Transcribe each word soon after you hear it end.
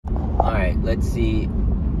let's see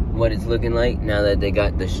what it's looking like now that they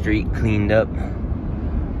got the street cleaned up.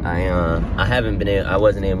 I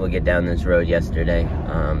wasn't able to get down this road yesterday.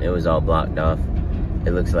 It was all blocked off.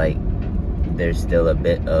 It looks like there's still a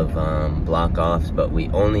bit of block offs, but we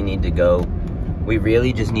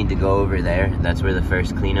really just need to go over there. That's where the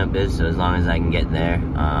first cleanup is, so as long as I can get there,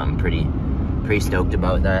 I'm pretty stoked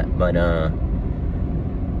about that. But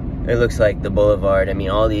it looks like the boulevard, I mean,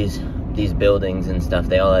 all these buildings and stuff,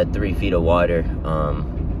 they all had 3 feet of water,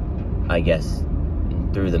 I guess,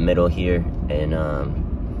 through the middle here, and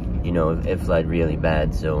you know, it flooded really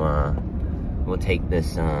bad. So we'll take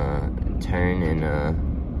this turn and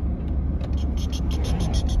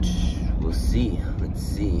we'll see. Let's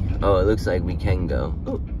see. Oh, it looks like we can go.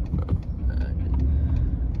 Oh.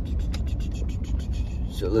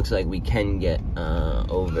 So it looks like we can get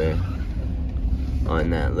over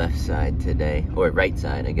on that left side today, or right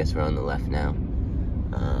side. I guess we're on the left now.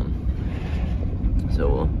 So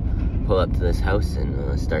we'll pull up to this house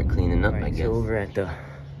and start cleaning up. Right, I guess. So over at the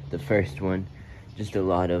first one, just a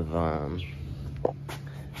lot of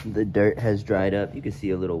the dirt has dried up. You can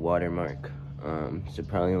see a little watermark. So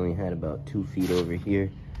probably only had about 2 feet over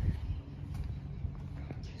here.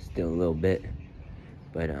 Still a little bit,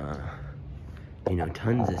 but you know,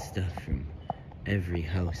 tons of stuff from every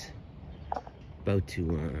house. About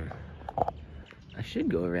to I should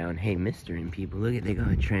go around, hey mister, and people, look at, they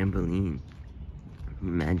got a trampoline.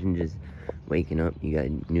 Imagine just waking up, you got a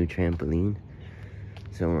new trampoline.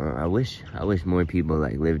 So I wish more people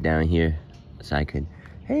like live down here, so I could,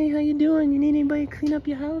 hey, how you doing? You need anybody to clean up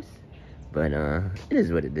your house? But it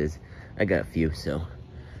is what it is. I got a few, so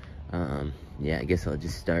yeah, I guess I'll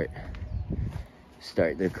just start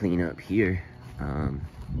the cleanup here.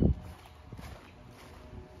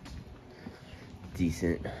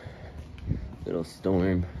 Decent little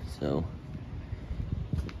storm, so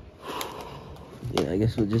yeah, I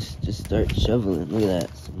guess we'll just start shoveling. Look at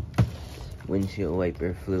that, some windshield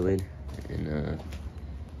wiper fluid, and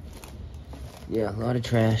yeah, a lot of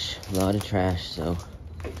trash, so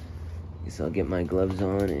I guess I'll get my gloves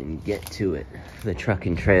on and get to it. The truck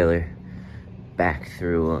and trailer back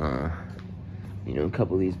through you know, a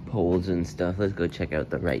couple of these poles and stuff. Let's go check out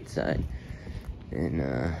the right side, and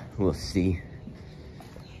we'll see.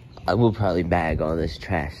 I will probably bag all this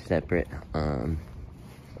trash separate, you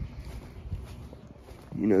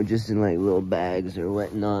know, just in like little bags or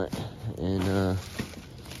whatnot, and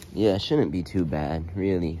yeah, it shouldn't be too bad,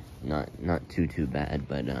 really. Not too bad,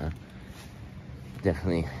 but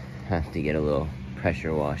definitely have to get a little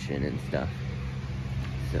pressure washing and stuff.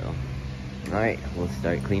 So all right, we'll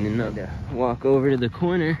start cleaning up. Walk over to the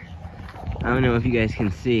corner. I don't know if you guys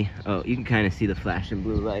can see. Oh, you can kind of see the flashing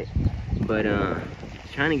blue light, but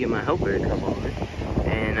trying to get my helper to come over,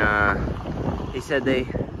 and he said they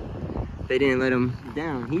didn't let him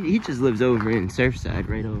down. He just lives over in Surfside,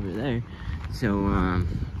 right over there. So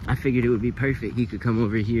I figured it would be perfect. He could come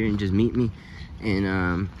over here and just meet me,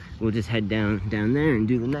 and we'll just head down there and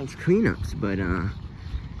do the nice cleanups. But I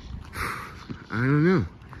don't know.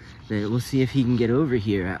 We'll see if he can get over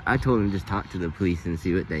here. I told him just talk to the police and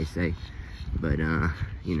see what they say, but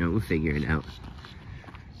you know, we'll figure it out.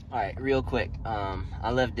 All right, real quick,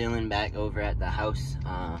 I left Dylan back over at the house,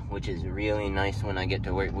 which is really nice when I get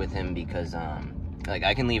to work with him, because like,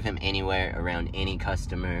 I can leave him anywhere around any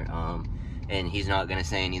customer, and he's not gonna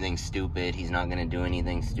say anything stupid. He's not gonna do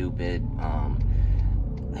anything stupid.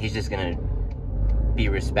 He's just gonna be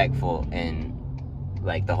respectful, and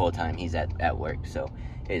like the whole time he's at work. So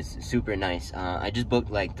it's super nice. I just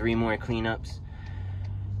booked like 3 more cleanups.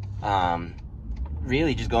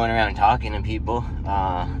 Really just going around talking to people.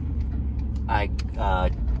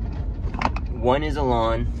 One is a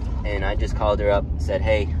lawn, and I just called her up, said,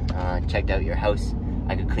 hey, checked out your house,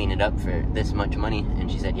 I could clean it up for this much money,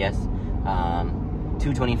 and she said yes.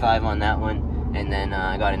 $225 on that one, and then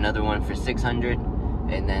I got another one for $600,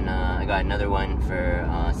 and then I got another one for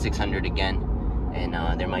 $600 again, and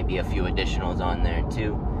there might be a few additionals on there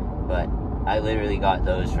too, but I literally got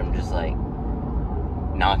those from just like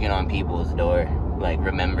knocking on people's door, like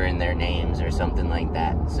remembering their names or something like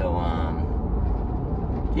that. So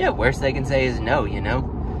yeah, worst they can say is no, you know.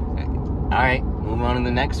 All right, move on to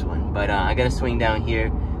the next one. But I gotta swing down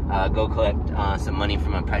here, go collect some money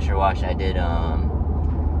from a pressure wash I did a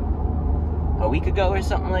week ago or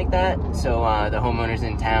something like that. So the homeowner's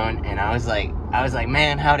in town, and I was like,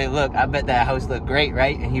 man, how'd it look? I bet that house looked great,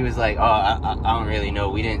 right? And he was like, oh, I don't really know,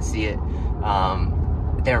 we didn't see it.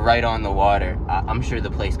 They're right on the water. I'm sure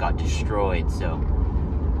the place got destroyed, so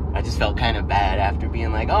I just felt kind of bad after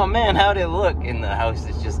being like, oh man, how'd it look? And the house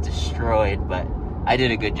is just destroyed, but I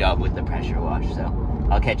did a good job with the pressure wash, so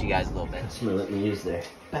I'll catch you guys a little bit. Somebody let me use their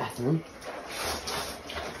bathroom.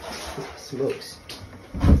 Smokes.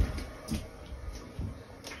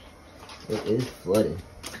 It is flooded.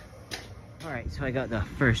 Alright, so I got the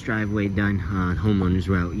first driveway done. Homeowners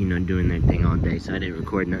were out, you know, doing their thing all day, so I didn't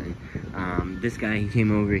record nothing. This guy, he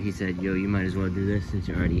came over, he said, yo, you might as well do this since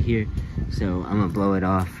you're already here. So I'm gonna blow it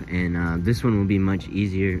off, and this one will be much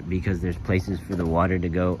easier because there's places for the water to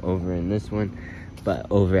go over in this one. But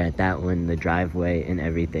over at that one, the driveway and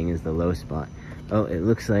everything is the low spot. Oh, it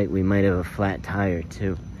looks like we might have a flat tire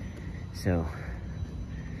too. So,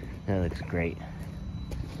 that looks great.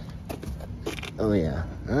 Oh yeah,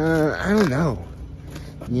 I don't know,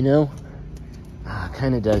 you know,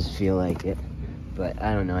 kind of does feel like it, but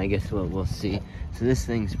I don't know, I guess we'll see. So this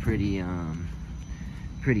thing's pretty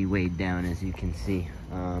weighed down, as you can see.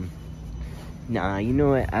 Nah, you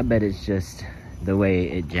know what, I bet it's just the way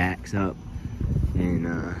it jacks up,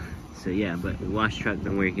 and so yeah, but the wash truck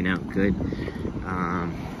been working out good.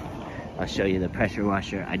 I'll show you the pressure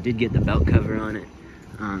washer. I did get the belt cover on it.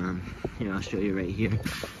 Here, I'll show you right here.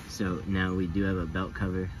 So now we do have a belt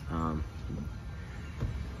cover.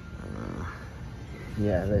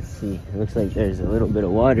 Yeah, let's see. It looks like there's a little bit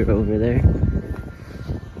of water over there.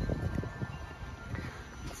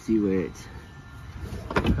 Let's see where it's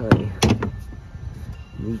probably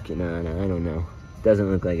leaking out of. I don't know.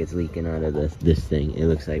 Doesn't look like it's leaking out of this thing. It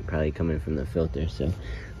looks like probably coming from the filter. So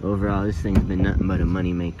overall, this thing's been nothing but a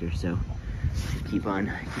money maker. So keep on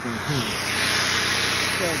cleaning.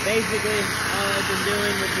 So basically, all I've been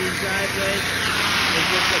doing with these driveways is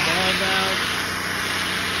just the ball valve,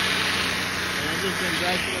 and I've just been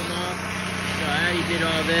brushing them off. So I already did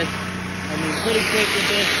all this. I mean, pretty quick with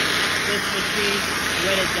this machine.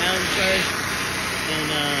 Wet it down first, and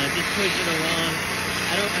just push it along.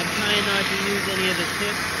 I'm trying not to use any of the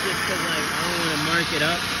tips, just because I don't want to mark it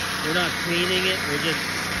up. We're not cleaning it. We're just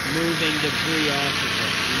moving debris off of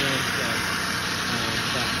it, you know. So,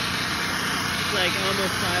 but like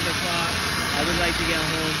almost 5 o'clock. I would like to get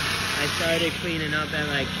home. I started cleaning up at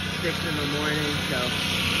like 6 in the morning, so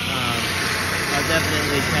I'll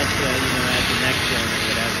definitely catch you, you know, at the next one or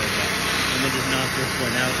whatever. But I'm gonna just knock this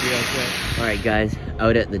one out real quick. All right, guys,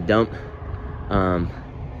 out at the dump.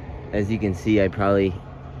 As you can see, I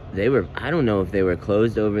don't know if they were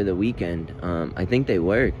closed over the weekend. I think they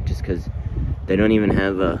were, just because they don't even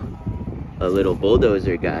have a little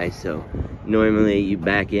bulldozer guy. So normally you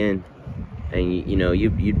back in, and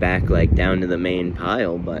you'd back like down to the main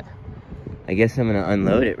pile, but I guess I'm gonna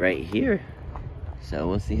unload it right here. So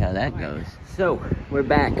we'll see how that goes. So we're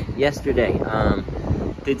back yesterday.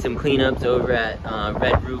 Did some cleanups over at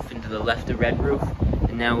Red Roof and to the left of Red Roof,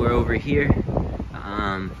 and now we're over here.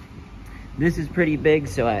 This is pretty big,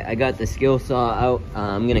 so I got the skill saw out.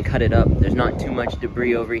 I'm gonna cut it up. There's not too much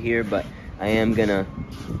debris over here, but I am gonna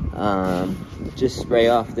just spray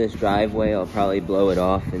off this driveway. I'll probably blow it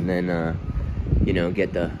off, and then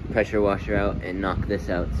get the pressure washer out and knock this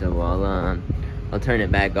out. So I'll turn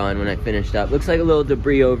it back on when I finished up. Looks like a little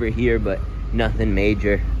debris over here, but nothing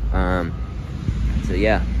major. So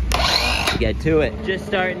yeah, let's get to it. Just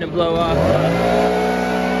starting to blow off.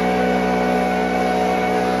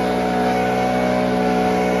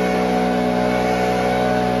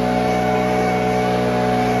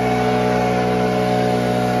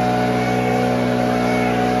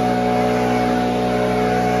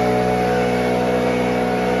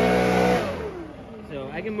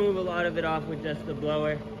 It off with just the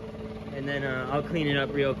blower, and then I'll clean it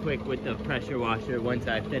up real quick with the pressure washer once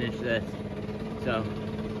I finish this. So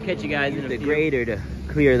catch you guys in a few. The grader to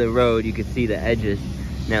clear the road. You can see the edges.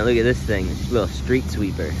 Now look at this thing, this little street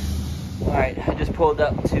sweeper. All right, I just pulled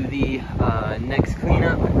up to the next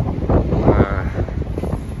cleanup.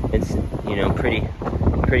 It's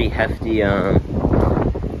pretty hefty. I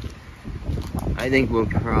think we'll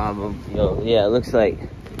probably yeah, it looks like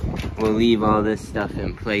we'll leave all this stuff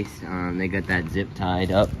in place. They got that zip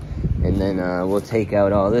tied up, and then we'll take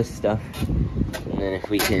out all this stuff, and then if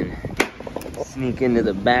we can sneak into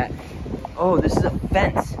the back. Oh, this is a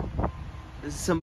fence. This is some